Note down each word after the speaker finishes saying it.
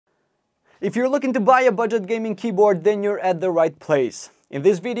If you're looking to buy a budget gaming keyboard, then you're at the right place. In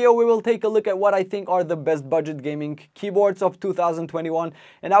this video, we will take a look at what I think are the best budget gaming keyboards of 2021,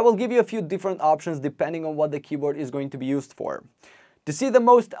 and I will give you a few different options depending on what the keyboard is going to be used for. To see the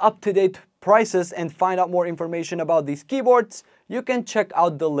most up-to-date prices and find out more information about these keyboards, you can check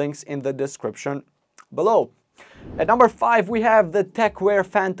out the links in the description below. At number 5, we have the TechWare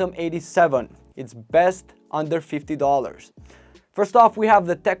Phantom 87. It's best under $50. First off, we have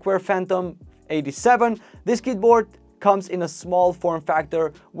the TechWare Phantom 87. This keyboard comes in a small form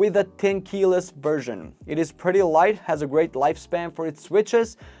factor with a 10 keyless version. It is pretty light, has a great lifespan for its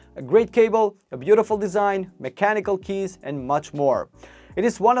switches, a great cable, a beautiful design, mechanical keys, and much more. It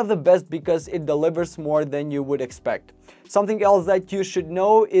is one of the best because it delivers more than you would expect. Something else that you should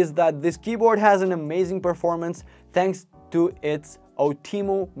know is that this keyboard has an amazing performance thanks to its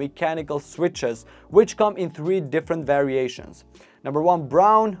Otimu mechanical switches, which come in 3 different variations. Number 1,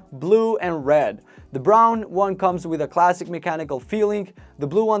 brown, blue, and red. The brown one comes with a classic mechanical feeling, the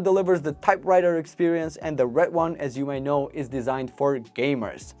blue one delivers the typewriter experience, and the red one, as you may know, is designed for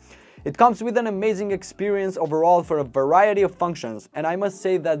gamers. It comes with an amazing experience overall for a variety of functions, and I must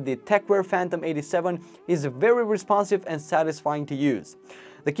say that the TechWare Phantom 87 is very responsive and satisfying to use.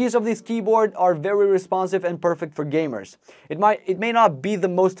 The keys of this keyboard are very responsive and perfect for gamers. It may not be the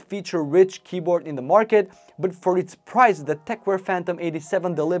most feature-rich keyboard in the market, but for its price, the TechWare Phantom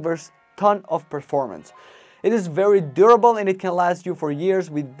 87 delivers a ton of performance. It is very durable and it can last you for years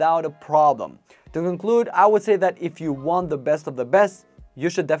without a problem. To conclude, I would say that if you want the best of the best,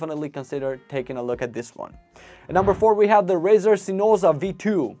 you should definitely consider taking a look at this one. At number 4, we have the Razer Synoza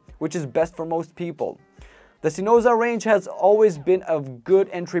V2, which is best for most people. The Synoza range has always been a good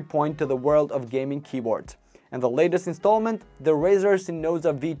entry point to the world of gaming keyboards. And the latest installment, the Razer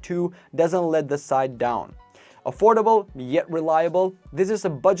Synoza V2, doesn't let the side down. Affordable yet reliable, this is a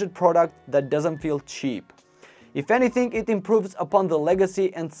budget product that doesn't feel cheap. If anything, it improves upon the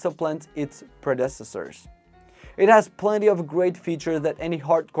legacy and supplants its predecessors. It has plenty of great features that any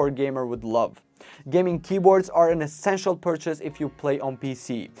hardcore gamer would love. Gaming keyboards are an essential purchase if you play on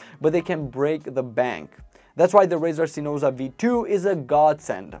PC, but they can break the bank. That's why the Razer Synoza V2 is a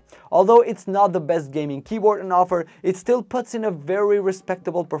godsend. Although it's not the best gaming keyboard on offer, it still puts in a very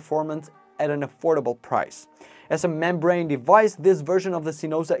respectable performance at an affordable price. As a membrane device, this version of the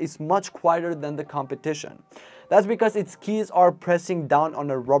Synoza is much quieter than the competition. That's because its keys are pressing down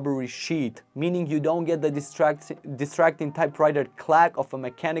on a rubbery sheet, meaning you don't get the distracting typewriter clack of a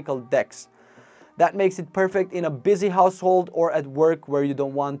mechanical desk. That makes it perfect in a busy household or at work where you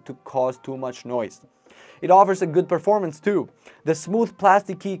don't want to cause too much noise. It offers a good performance too. The smooth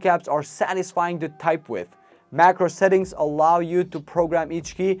plastic keycaps are satisfying to type with. Macro settings allow you to program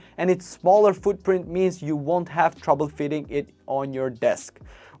each key, and its smaller footprint means you won't have trouble fitting it on your desk.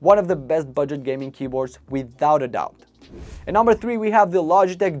 One of the best budget gaming keyboards without a doubt. At number 3, we have the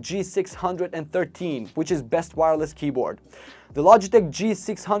Logitech G613, which is best wireless keyboard. The Logitech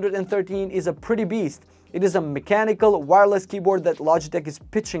G613 is a pretty beast. It is a mechanical wireless keyboard that Logitech is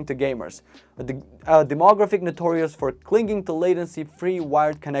pitching to gamers, a demographic notorious for clinging to latency-free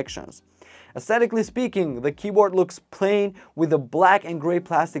wired connections. Aesthetically speaking, the keyboard looks plain with a black and gray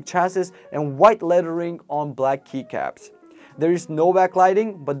plastic chassis and white lettering on black keycaps. There is no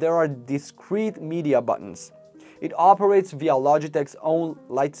backlighting, but there are discrete media buttons. It operates via Logitech's own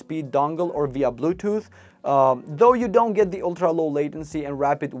Lightspeed dongle or via Bluetooth, though you don't get the ultra-low latency and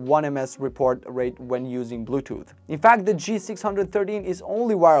rapid 1 ms report rate when using Bluetooth. In fact, the G613 is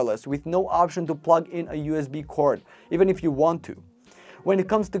only wireless with no option to plug in a USB cord, even if you want to. When it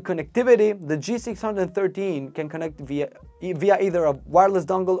comes to connectivity, the G613 can connect via either a wireless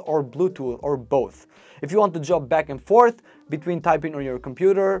dongle or Bluetooth or both. If you want to jump back and forth between typing on your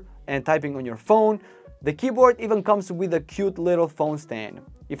computer and typing on your phone, the keyboard even comes with a cute little phone stand.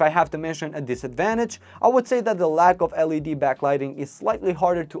 If I have to mention a disadvantage, I would say that the lack of LED backlighting is slightly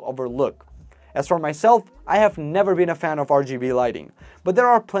harder to overlook. As for myself, I have never been a fan of RGB lighting, but there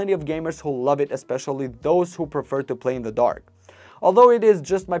are plenty of gamers who love it, especially those who prefer to play in the dark. Although it is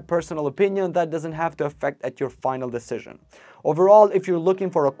just my personal opinion, that doesn't have to affect at your final decision. Overall, if you're looking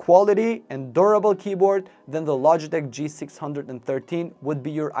for a quality and durable keyboard, then the Logitech G613 would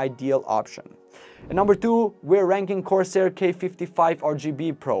be your ideal option. At number 2, we're ranking Corsair K55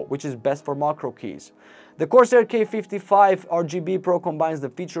 RGB Pro, which is best for macro keys. The Corsair K55 RGB Pro combines the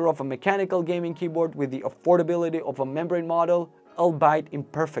feature of a mechanical gaming keyboard with the affordability of a membrane model, albeit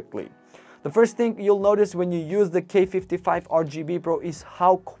imperfectly. The first thing you'll notice when you use the K55 RGB Pro is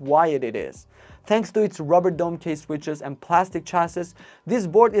how quiet it is. Thanks to its rubber dome case switches and plastic chassis, this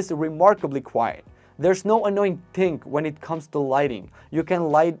board is remarkably quiet. There's no annoying ting when it comes to lighting. You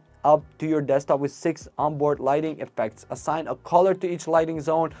can light up to your desktop with 6 onboard lighting effects, assign a color to each lighting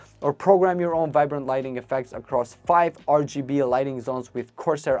zone, or program your own vibrant lighting effects across 5 RGB lighting zones with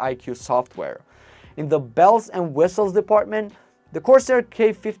Corsair IQ software. In the bells and whistles department, the Corsair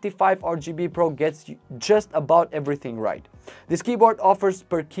K55 RGB Pro gets just about everything right. This keyboard offers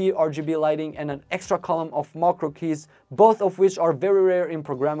per key RGB lighting and an extra column of macro keys, both of which are very rare in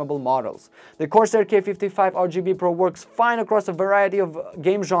programmable models. The Corsair K55 RGB Pro works fine across a variety of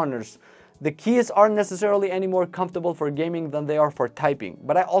game genres. The keys aren't necessarily any more comfortable for gaming than they are for typing,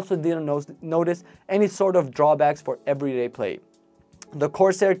 but I also didn't notice any sort of drawbacks for everyday play. The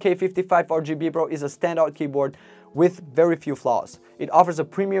Corsair K55 RGB Pro is a standout keyboard with very few flaws. It offers a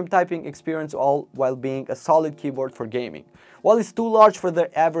premium typing experience all while being a solid keyboard for gaming. While it's too large for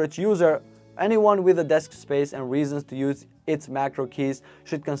the average user, anyone with a desk space and reasons to use its macro keys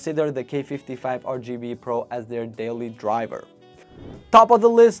should consider the K55 RGB Pro as their daily driver. Top of the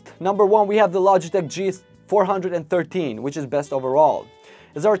list, number 1, we have the Logitech G413, which is best overall.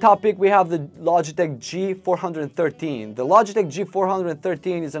 As our top pick, we have the Logitech G413. The Logitech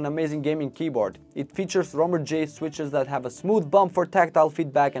G413 is an amazing gaming keyboard. It features Romer J switches that have a smooth bump for tactile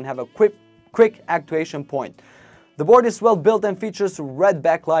feedback and have a quick actuation point. The board is well built and features red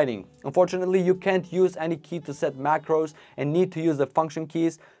backlighting. Unfortunately, you can't use any key to set macros and need to use the function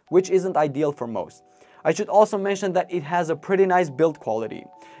keys, which isn't ideal for most. I should also mention that it has a pretty nice build quality.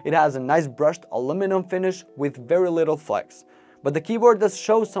 It has a nice brushed aluminum finish with very little flex. But the keyboard does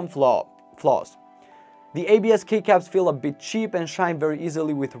show some flaws. The ABS keycaps feel a bit cheap and shine very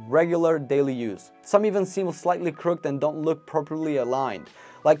easily with regular daily use. Some even seem slightly crooked and don't look properly aligned.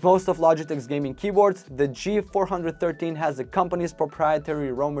 Like most of Logitech's gaming keyboards, the G413 has the company's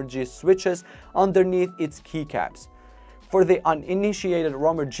proprietary Romer G switches underneath its keycaps. For the uninitiated,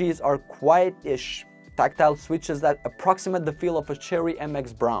 Romer Gs are quiet-ish tactile switches that approximate the feel of a Cherry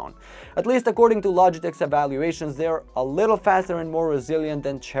MX Brown. At least according to Logitech's evaluations, they are a little faster and more resilient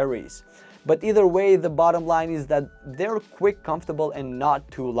than Cherries. But either way, the bottom line is that they're quick, comfortable, and not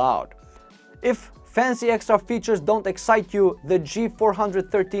too loud. If fancy extra features don't excite you, the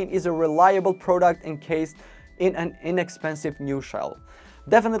G413 is a reliable product encased in an inexpensive new shell.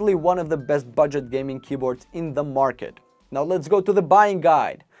 Definitely one of the best budget gaming keyboards in the market. Now let's go to the buying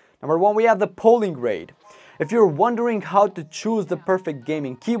guide. Number 1, we have the polling grade. If you're wondering how to choose the perfect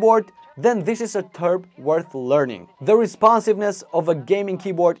gaming keyboard, then this is a term worth learning. The responsiveness of a gaming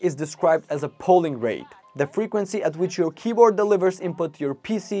keyboard is described as a polling rate, the frequency at which your keyboard delivers input to your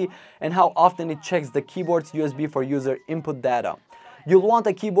PC and how often it checks the keyboard's USB for user input data. You'll want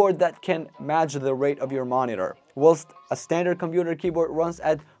a keyboard that can match the rate of your monitor. Whilst a standard computer keyboard runs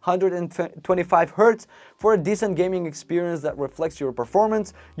at 125 Hz, for a decent gaming experience that reflects your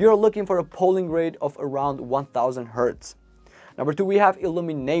performance, you're looking for a polling rate of around 1000 Hz. Number 2, we have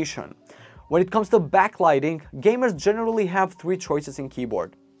illumination. When it comes to backlighting, gamers generally have 3 choices in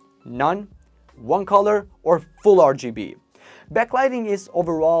keyboard: none, one color, or full RGB. Backlighting is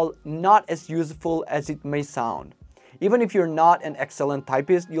overall not as useful as it may sound. Even if you're not an excellent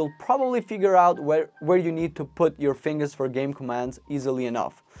typist, you'll probably figure out where you need to put your fingers for game commands easily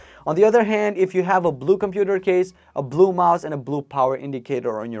enough. On the other hand, if you have a blue computer case, a blue mouse, and a blue power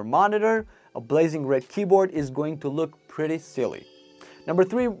indicator on your monitor, a blazing red keyboard is going to look pretty silly. Number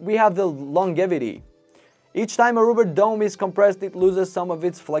 3, we have the longevity. Each time a rubber dome is compressed, it loses some of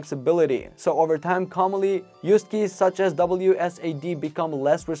its flexibility. So over time, commonly used keys such as WSAD become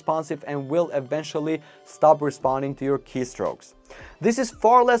less responsive and will eventually stop responding to your keystrokes. This is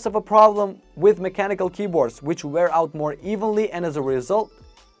far less of a problem with mechanical keyboards, which wear out more evenly and as a result,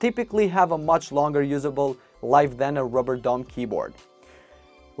 typically have a much longer usable life than a rubber dome keyboard.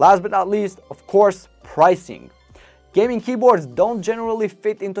 Last but not least, of course, pricing. Gaming keyboards don't generally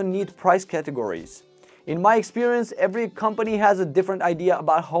fit into neat price categories. In my experience, every company has a different idea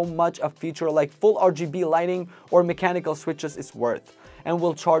about how much a feature like full RGB lighting or mechanical switches is worth, and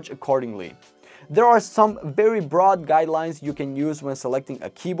will charge accordingly. There are some very broad guidelines you can use when selecting a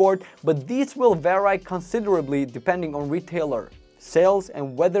keyboard, but these will vary considerably depending on retailer, sales,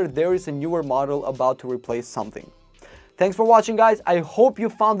 and whether there is a newer model about to replace something. Thanks for watching, guys. I hope you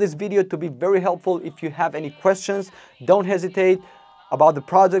found this video to be very helpful. If you have any questions, don't hesitate. About the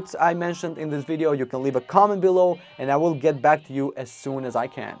projects I mentioned in this video, you can leave a comment below and I will get back to you as soon as I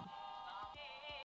can.